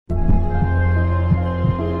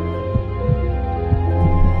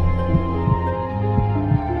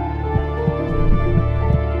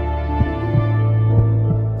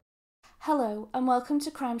Hello and welcome to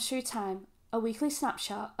Crimes Through Time, a weekly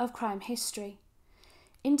snapshot of crime history.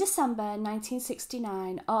 In December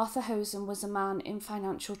 1969, Arthur Hosein was a man in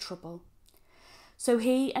financial trouble. So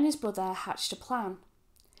he and his brother hatched a plan.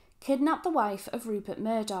 Kidnap the wife of Rupert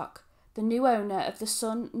Murdoch, the new owner of the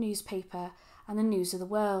Sun newspaper and the News of the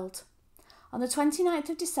World. On the 29th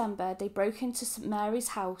of December, they broke into St Mary's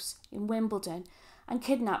house in Wimbledon and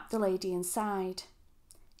kidnapped the lady inside.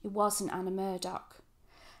 It wasn't Anna Murdoch.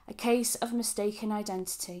 A case of mistaken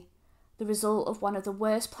identity, the result of one of the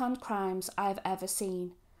worst planned crimes I have ever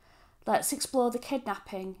seen. Let's explore the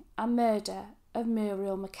kidnapping and murder of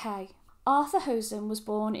Muriel McKay. Arthur Hosein was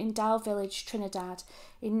born in Dow Village, Trinidad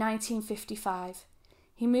in 1955.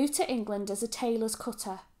 He moved to England as a tailor's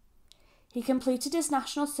cutter. He completed his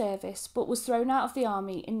national service but was thrown out of the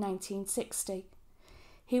army in 1960.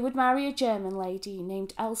 He would marry a German lady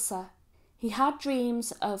named Elsa. He had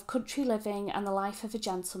dreams of country living and the life of a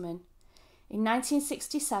gentleman. In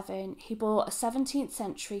 1967, he bought a 17th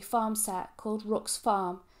century farm set called Rook's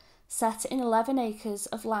Farm, set in 11 acres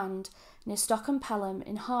of land near Stoke-on-Pelham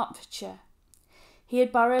in Hertfordshire. He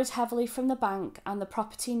had borrowed heavily from the bank and the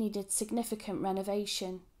property needed significant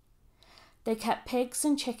renovation. They kept pigs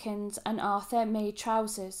and chickens and Arthur made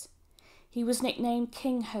trousers. He was nicknamed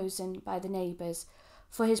King Hosein by the neighbours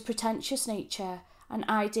for his pretentious nature and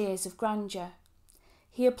ideas of grandeur.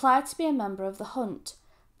 He applied to be a member of the Hunt,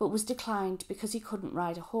 but was declined because he couldn't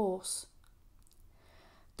ride a horse.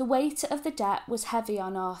 The weight of the debt was heavy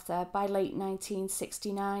on Arthur by late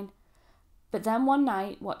 1969, but then one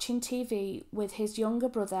night, watching TV with his younger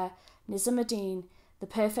brother, Nizamuddin, the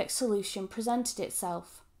perfect solution presented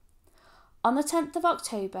itself. On the 10th of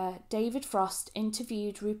October, David Frost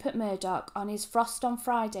interviewed Rupert Murdoch on his Frost on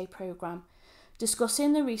Friday programme,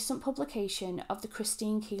 discussing the recent publication of the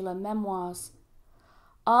Christine Keeler memoirs.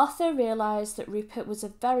 Arthur realised that Rupert was a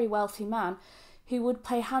very wealthy man who would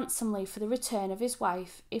pay handsomely for the return of his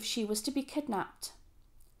wife if she was to be kidnapped.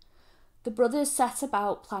 The brothers set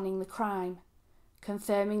about planning the crime,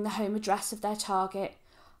 confirming the home address of their target,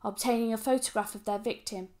 obtaining a photograph of their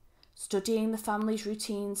victim, studying the family's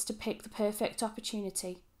routines to pick the perfect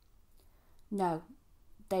opportunity. No,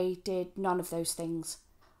 they did none of those things.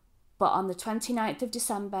 But on the 29th of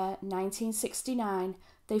December 1969,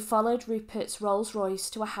 they followed Rupert's Rolls-Royce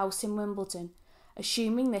to a house in Wimbledon,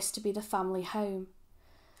 assuming this to be the family home.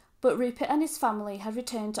 But Rupert and his family had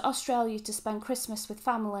returned to Australia to spend Christmas with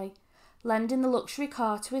family, lending the luxury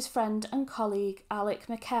car to his friend and colleague Anna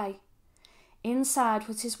McKay. Inside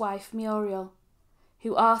was his wife Muriel,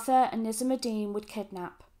 who Arthur and Nizamuddin would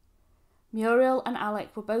kidnap. Muriel and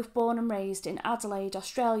Alec were both born and raised in Adelaide,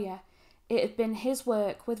 Australia. It had been his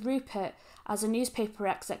work with Rupert as a newspaper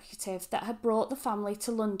executive that had brought the family to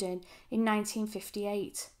London in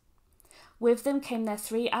 1958. With them came their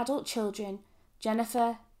 3 adult children,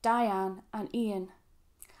 Jennifer, Diane and Ian.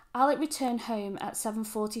 Alec returned home at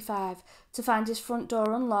 7:45 to find his front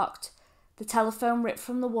door unlocked, the telephone ripped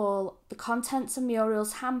from the wall, the contents of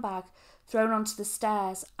Muriel's handbag thrown onto the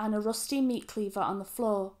stairs and a rusty meat cleaver on the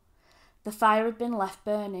floor. The fire had been left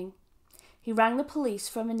burning. He rang the police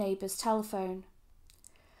from a neighbour's telephone.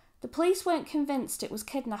 The police weren't convinced it was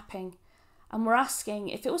kidnapping and were asking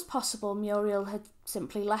if it was possible Muriel had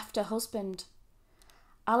simply left her husband.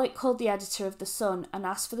 Alec called the editor of The Sun and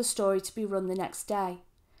asked for the story to be run the next day,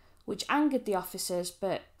 which angered the officers,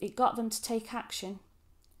 but it got them to take action.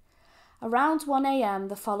 Around 1 a.m.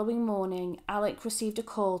 the following morning, Alec received a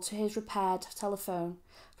call to his repaired telephone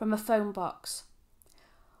from a phone box.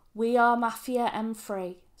 "We are Mafia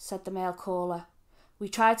M3, said the male caller. "We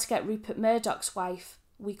tried to get Rupert Murdoch's wife.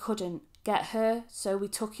 We couldn't get her, so we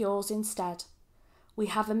took yours instead. We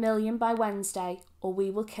have $1 million by Wednesday, or we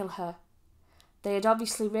will kill her." They had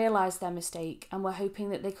obviously realised their mistake and were hoping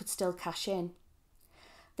that they could still cash in.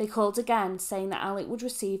 They called again, saying that Alec would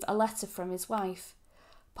receive a letter from his wife,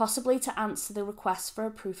 possibly to answer the request for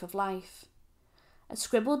a proof of life. A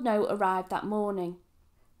scribbled note arrived that morning.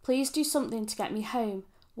 "Please do something to get me home.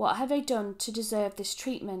 What have I done to deserve this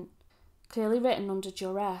treatment?" Clearly written under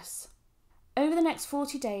duress. Over the next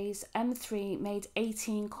 40 days, M3 made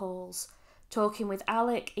 18 calls, talking with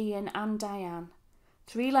Alec, Ian and Diane.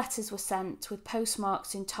 3 letters were sent with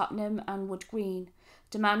postmarks in Tottenham and Wood Green,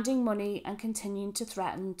 demanding money and continuing to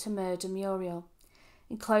threaten to murder Muriel.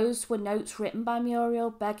 Enclosed were notes written by Muriel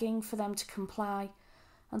begging for them to comply,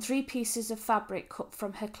 and 3 pieces of fabric cut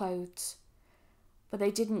from her clothes. But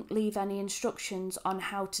they didn't leave any instructions on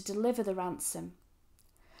how to deliver the ransom.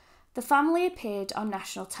 The family appeared on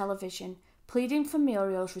national television, pleading for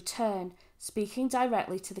Muriel's return, speaking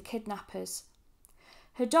directly to the kidnappers.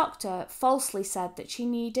 Her doctor falsely said that she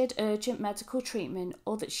needed urgent medical treatment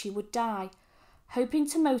or that she would die, hoping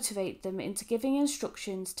to motivate them into giving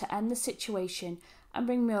instructions to end the situation and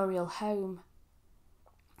bring Muriel home.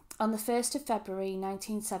 On the 1st of February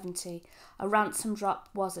 1970, a ransom drop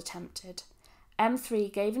was attempted.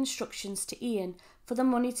 M3 gave instructions to Ian for the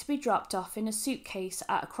money to be dropped off in a suitcase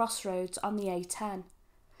at a crossroads on the A10.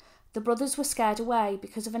 The brothers were scared away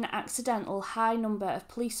because of an accidental high number of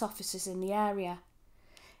police officers in the area.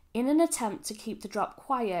 In an attempt to keep the drop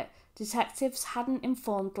quiet, detectives hadn't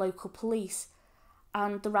informed local police,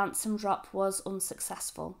 and the ransom drop was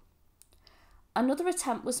unsuccessful. Another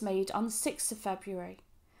attempt was made on the 6th of February.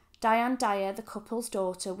 Diane Dyer, the couple's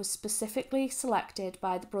daughter, was specifically selected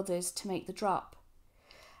by the brothers to make the drop.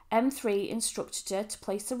 M3 instructed her to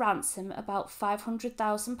place the ransom, about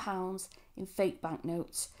 £500,000 in fake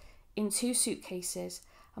banknotes, in 2 suitcases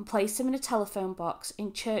and place them in a telephone box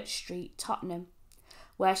in Church Street, Tottenham,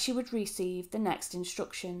 where she would receive the next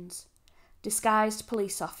instructions. Disguised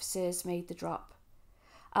police officers made the drop.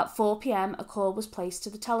 At 4 p.m, a call was placed to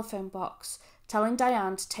the telephone box, telling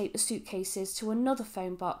Diane to take the suitcases to another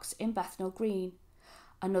phone box in Bethnal Green.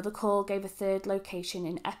 Another call gave a third location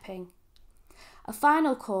in Epping. A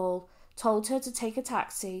final call told her to take a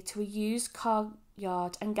taxi to a used car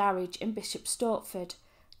yard and garage in Bishop Stortford,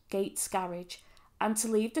 Gates Garage, and to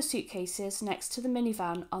leave the suitcases next to the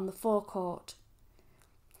minivan on the forecourt.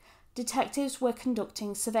 Detectives were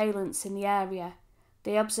conducting surveillance in the area.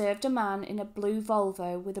 They observed a man in a blue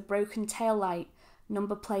Volvo with a broken tail light,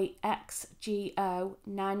 number plate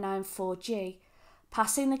XGO994G,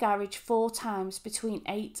 passing the garage 4 times between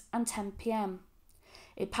 8 and 10 p.m.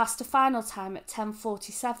 It passed a final time at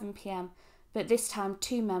 10:47 p.m, but this time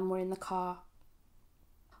 2 men were in the car.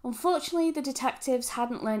 Unfortunately, the detectives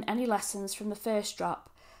hadn't learned any lessons from the first drop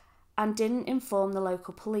and didn't inform the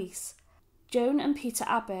local police. Joan and Peter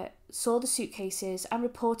Abbott saw the suitcases and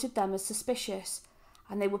reported them as suspicious,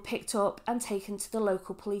 and they were picked up and taken to the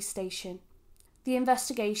local police station. The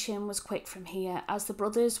investigation was quick from here, as the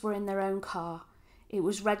brothers were in their own car. It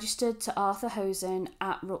was registered to Arthur Hosein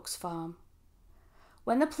at Rook's Farm.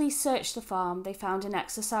 When the police searched the farm, they found an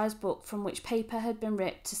exercise book from which paper had been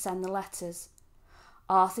ripped to send the letters.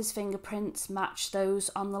 Arthur's fingerprints matched those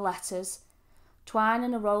on the letters. Twine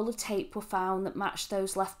and a roll of tape were found that matched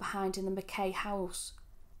those left behind in the McKay house.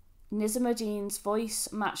 Nizamuddin's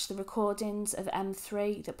voice matched the recordings of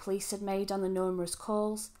M3 that police had made on the numerous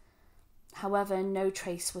calls. However, no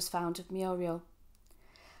trace was found of Muriel.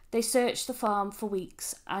 They searched the farm for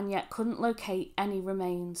weeks and yet couldn't locate any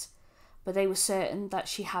remains, but they were certain that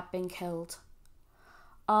she had been killed.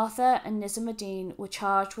 Arthur and Nizamuddin were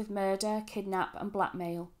charged with murder, kidnap and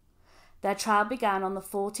blackmail. Their trial began on the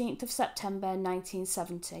 14th of September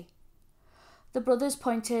 1970. The brothers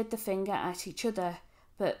pointed the finger at each other,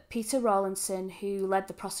 but Peter Rawlinson, who led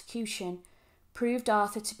the prosecution, proved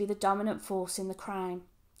Arthur to be the dominant force in the crime.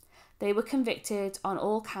 They were convicted on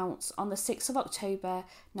all counts on the 6th of October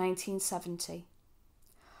 1970.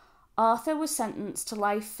 Arthur was sentenced to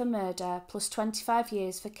life for murder plus 25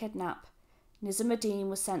 years for kidnap. Nizamuddin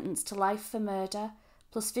was sentenced to life for murder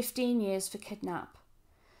plus 15 years for kidnap.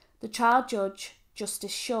 The trial judge,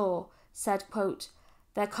 Justice Shaw, said, quote,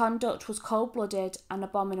 "Their conduct was cold-blooded and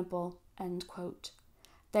abominable," end quote.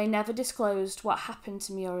 They never disclosed what happened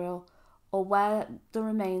to Muriel or where the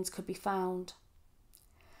remains could be found.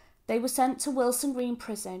 They were sent to Wilson Green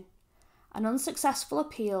Prison. An unsuccessful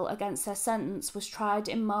appeal against their sentence was tried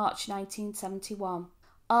in March 1971.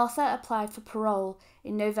 Arthur applied for parole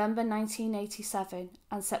in November 1987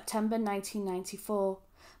 and September 1994,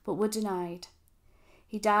 but were denied.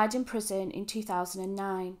 He died in prison in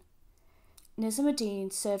 2009.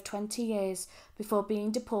 Nizamuddin served 20 years before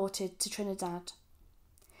being deported to Trinidad.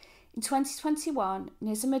 In 2021,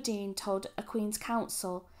 Nizamuddin told a Queen's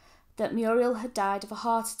Counsel that Muriel had died of a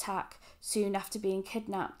heart attack soon after being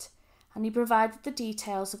kidnapped, and he provided the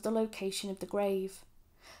details of the location of the grave.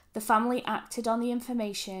 The family acted on the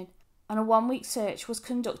information, and a 1-week search was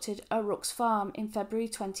conducted at Rook's Farm in February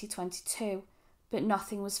 2022, but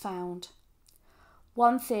nothing was found.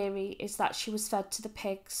 One theory is that she was fed to the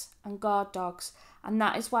pigs and guard dogs, and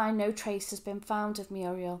that is why no trace has been found of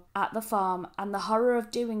Muriel at the farm, and the horror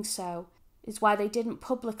of doing so is why they didn't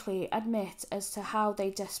publicly admit as to how they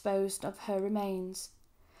disposed of her remains.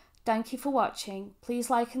 Thank you for watching. Please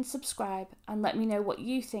like and subscribe, and let me know what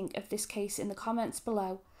you think of this case in the comments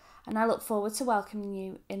below, and I look forward to welcoming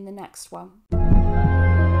you in the next one.